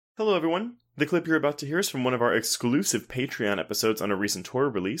Hello, everyone. The clip you're about to hear is from one of our exclusive Patreon episodes on a recent horror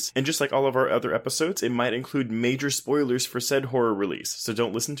release, and just like all of our other episodes, it might include major spoilers for said horror release, so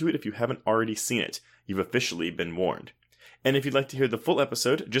don't listen to it if you haven't already seen it. You've officially been warned. And if you'd like to hear the full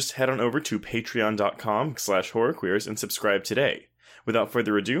episode, just head on over to patreon.com/horrorqueers and subscribe today. Without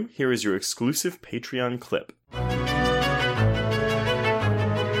further ado, here is your exclusive Patreon clip.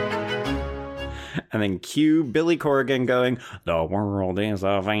 And then cue Billy Corrigan going, "The world is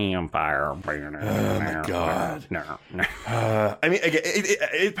a vampire." Oh my god. I mean, again,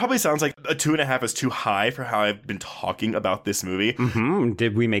 it probably sounds like a 2.5 is too high for how I've been talking about this movie. Mm-hmm.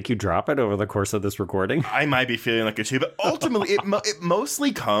 Did we make you drop it over the course of this recording? I might be feeling like a 2, but ultimately it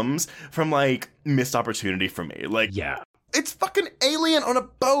mostly comes from, like, missed opportunity for me. Like, yeah. It's fucking Alien on a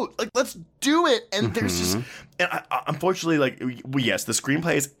boat. Like, let's do it. And there's just... And unfortunately, like, yes, the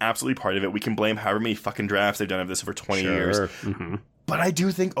screenplay is absolutely part of it. We can blame however many fucking drafts they've done of this over 20 years. Mm-hmm. But I do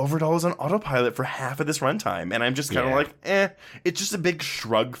think Overdoll is on autopilot for half of this runtime. And I'm just kind of like, it's just a big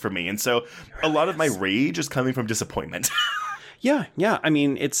shrug for me. And so a lot of my rage is coming from disappointment. Yeah. I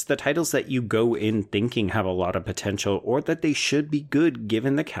mean, it's the titles that you go in thinking have a lot of potential or that they should be good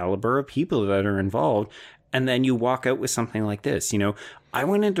given the caliber of people that are involved. And then you walk out with something like this. You know, I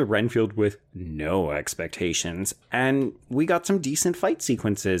went into Renfield with no expectations, and we got some decent fight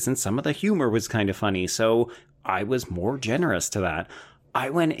sequences, and some of the humor was kind of funny, so I was more generous to that.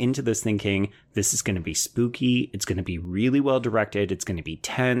 I went into this thinking, this is going to be spooky, it's going to be really well directed, it's going to be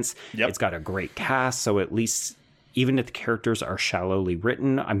tense, It's got a great cast, so at least, even if the characters are shallowly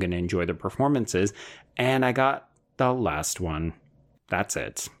written, I'm going to enjoy the performances, and I got the last one. That's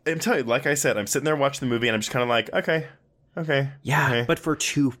it. I'm telling you, like I said, I'm sitting there watching the movie and I'm just kind of like, okay. Yeah, okay. But for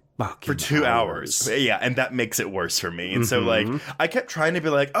 2 fucking For 2 hours. Yeah, and that makes it worse for me. And so, like, I kept trying to be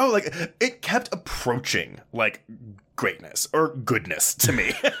like, oh, like, it kept approaching, like, greatness or goodness to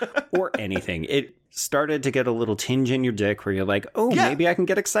me. Or anything. It started to get a little tinge in your dick where you're like, maybe I can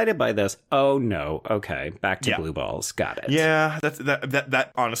get excited by this. Oh, no. Okay, back to blue balls. Got it. Yeah,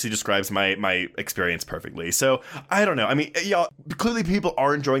 that honestly describes my experience perfectly. So, I don't know. I mean, y'all, clearly people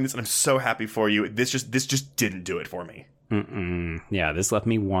are enjoying this, and I'm so happy for you. This just didn't do it for me. Yeah, this left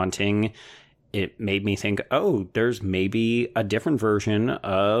me wanting. It made me think, there's maybe a different version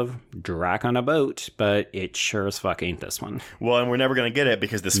of Drac on a boat, but it sure as fuck ain't this one. Well, and we're never going to get it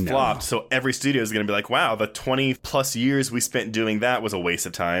because this flopped, so every studio is going to be like, wow, the 20 plus years we spent doing that was a waste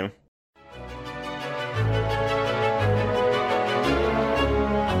of time.